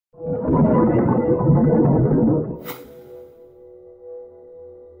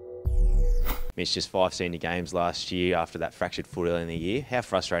Mitch, just 5 senior games last year after that fractured foot early in the year. How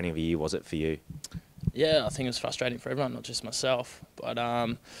frustrating of a year was it for you? Yeah, I think it was frustrating for everyone, not just myself. But,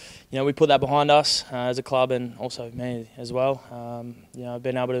 we put that behind us as a club and also me as well. I've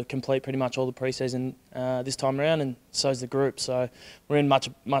been able to complete pretty much all the pre-season this time around, and so's the group. So we're in much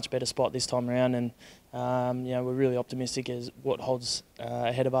better spot this time around, and we're really optimistic as what holds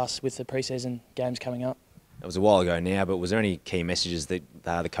ahead of us with the pre-season games coming up. It was a while ago now, but was there any key messages that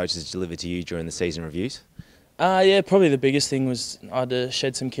the coaches delivered to you during the season reviews? Yeah, probably the biggest thing was I had to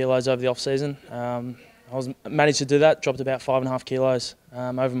shed some kilos over the off-season. Managed to do that, dropped about 5.5 kilos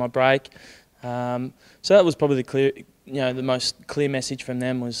over my break. So that was probably the most clear message from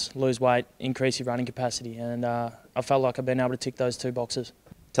them was lose weight, increase your running capacity, and I felt like I've been able to tick those 2 boxes.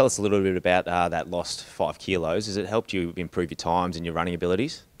 Tell us a little bit about that lost 5 kilos. Has it helped you improve your times and your running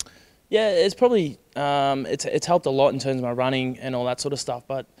abilities? Yeah, it's probably it's helped a lot in terms of my running and all that sort of stuff.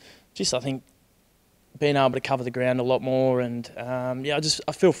 But just I think being able to cover the ground a lot more, and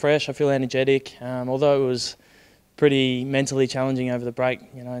I feel fresh. I feel energetic. Although it was pretty mentally challenging over the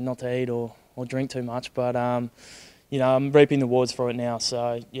break, not to eat or drink too much. But I'm reaping the rewards for it now.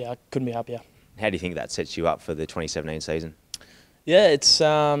 So yeah, I couldn't be happier. How do you think that sets you up for the 2017 season? Yeah,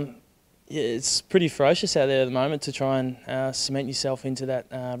 it's pretty ferocious out there at the moment to try and cement yourself into that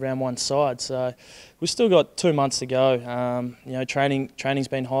round 1 side. So we've still got 2 months to go. Training's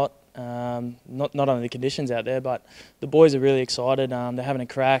been hot. Not only the conditions out there, but the boys are really excited. They're having a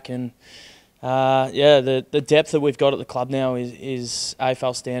crack, and the depth that we've got at the club now is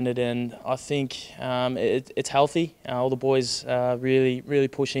AFL standard, and I think it's healthy. All the boys are really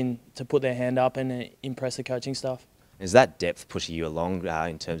pushing to put their hand up and impress the coaching staff. Is that depth pushing you along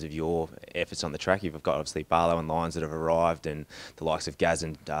in terms of your efforts on the track? You've got obviously Barlow and Lyons that have arrived, and the likes of Gaz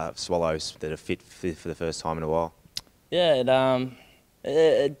and Swallows that are fit for the first time in a while. Yeah,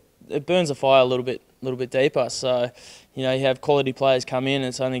 it burns the fire a little bit deeper. So, you have quality players come in, and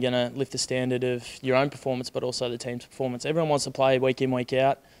it's only going to lift the standard of your own performance, but also the team's performance. Everyone wants to play week in, week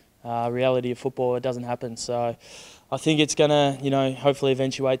out. Reality of football, it doesn't happen. So, I think it's going to, hopefully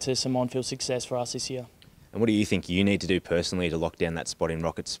eventuate to some on-field success for us this year. And what do you think you need to do personally to lock down that spot in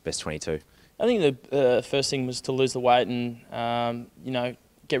Rocket's best 22? I think the first thing was to lose the weight and,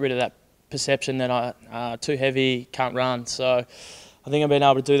 get rid of that perception that I'm too heavy, can't run. So I think I've been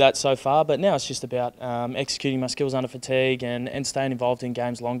able to do that so far, but now it's just about executing my skills under fatigue and staying involved in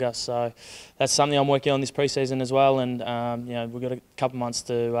games longer. So that's something I'm working on this pre-season as well, and we've got a couple of months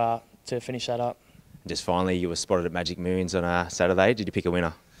to finish that up. Just finally, you were spotted at Magic Millions on Saturday. Did you pick a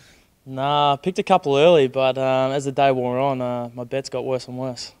winner? Nah, I picked a couple early, but as the day wore on, my bets got worse and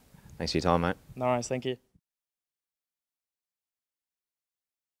worse. Thanks for your time, mate. No worries, thank you.